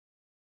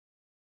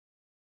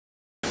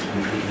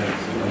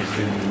It's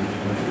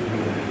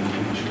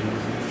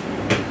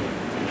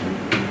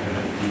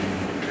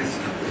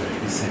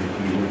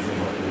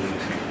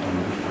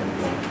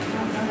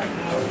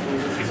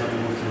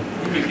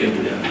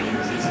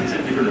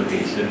a different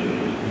location.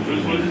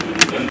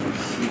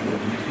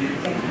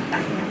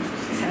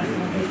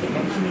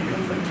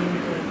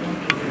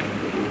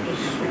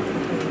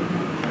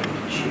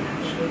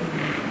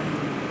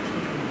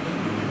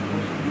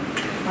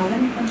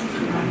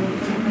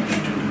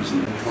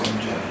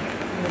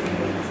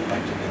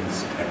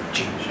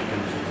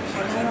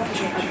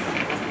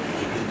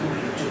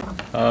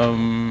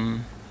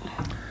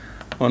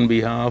 On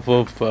behalf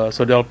of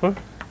SODELPA,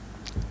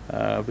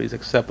 please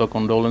accept our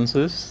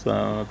condolences,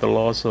 the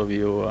loss of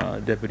your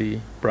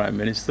Deputy Prime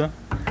Minister,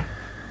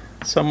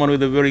 someone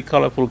with a very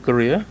colorful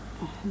career,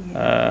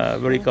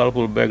 very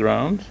colorful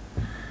background,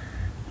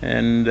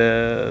 and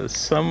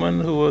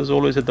someone who was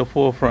always at the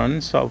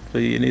forefront of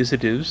the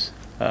initiatives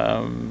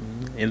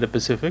in the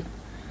Pacific,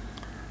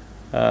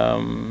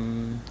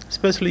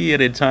 especially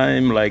at a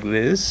time like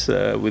this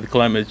with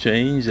climate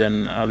change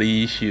and other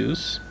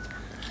issues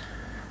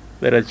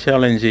that are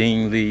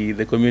challenging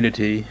the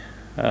community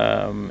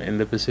in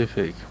the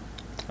Pacific.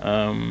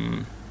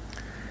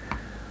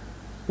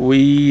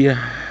 We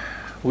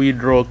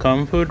draw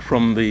comfort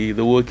from the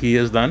work he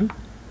has done,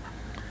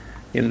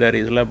 in that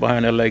he's left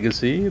behind a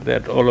legacy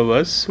that all of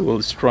us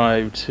will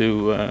strive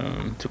to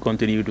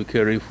continue to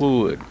carry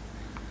forward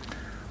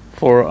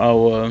for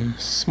our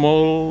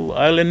small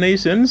island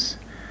nations,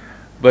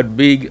 but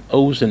big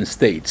ocean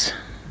states.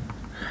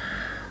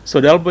 So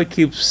SODELPA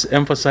keeps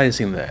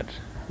emphasizing that.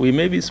 We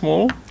may be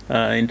small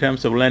in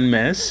terms of land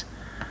mass,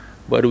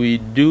 but we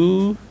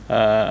do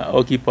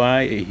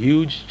occupy a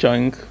huge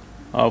chunk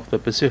of the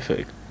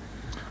Pacific,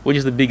 which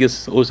is the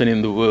biggest ocean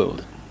in the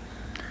world.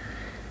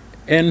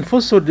 And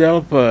for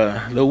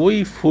SODELPA, the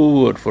way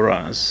forward for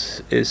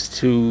us is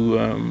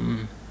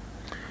to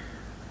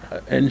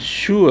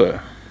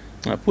ensure,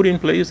 put in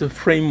place a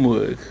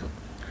framework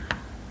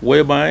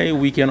whereby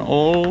we can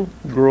all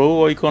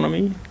grow our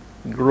economy,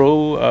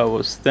 grow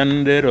our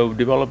standard of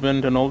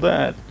development and all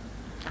that,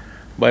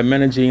 by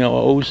managing our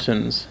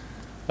oceans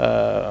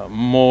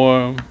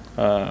more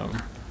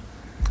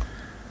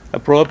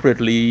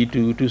appropriately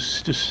to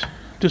suit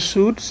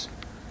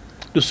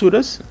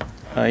us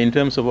in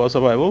terms of our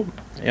survival,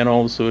 and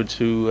also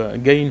to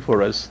gain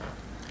for us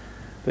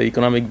the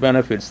economic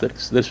benefits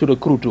that should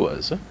accrue to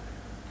us.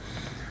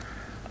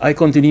 I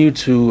continue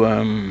to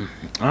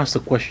ask the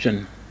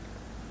question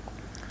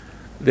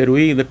that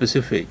we in the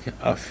Pacific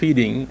are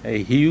feeding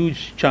a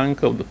huge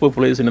chunk of the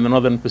population in the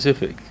Northern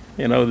Pacific.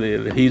 You know,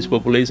 the huge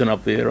population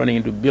up there running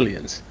into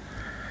billions.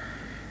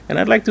 And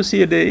I'd like to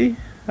see a day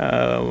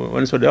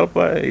when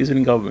SODELPA is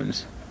in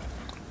government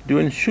to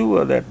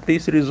ensure that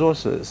these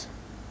resources,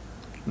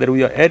 that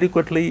we are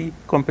adequately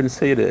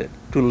compensated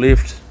to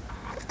lift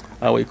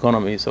our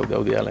economies of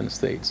the island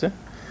states.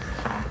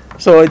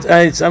 So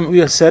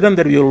we are saddened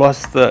that we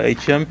lost a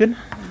champion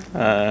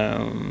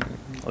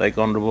like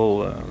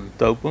Honorable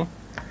Taupo.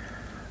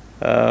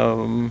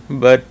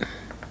 But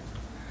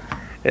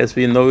as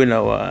we know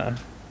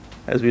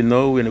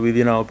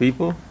within our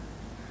people,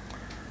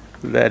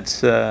 that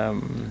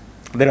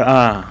there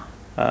are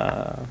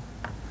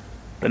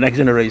the next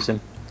generation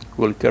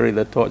will carry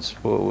the torch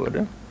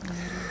forward.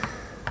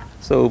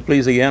 So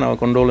please, again, our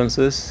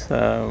condolences,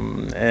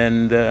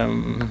 and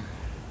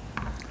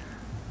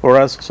for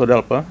us,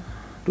 SODELPA,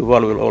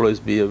 Tuvalu will always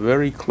be a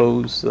very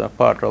close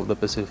part of the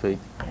Pacific,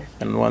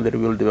 and one that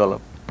we will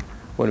develop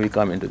when we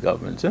come into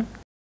government.